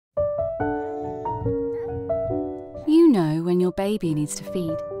when your baby needs to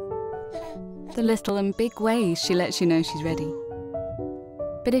feed. The little and big ways she lets you know she's ready.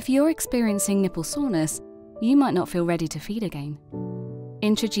 But if you're experiencing nipple soreness, you might not feel ready to feed again.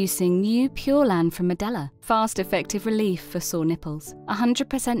 Introducing new Purelan from Medela. Fast, effective relief for sore nipples.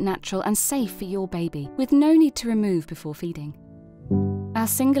 100% natural and safe for your baby, with no need to remove before feeding. Our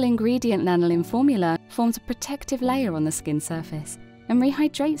single-ingredient lanolin formula forms a protective layer on the skin surface and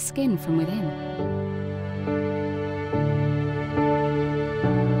rehydrates skin from within.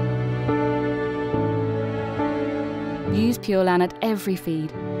 Use Purelan at every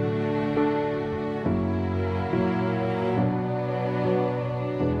feed.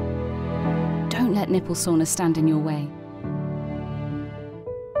 Don't let nipple soreness stand in your way.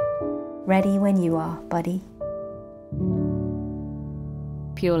 Ready when you are, buddy.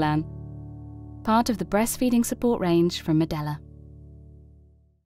 Purelan, part of the breastfeeding support range from Medela.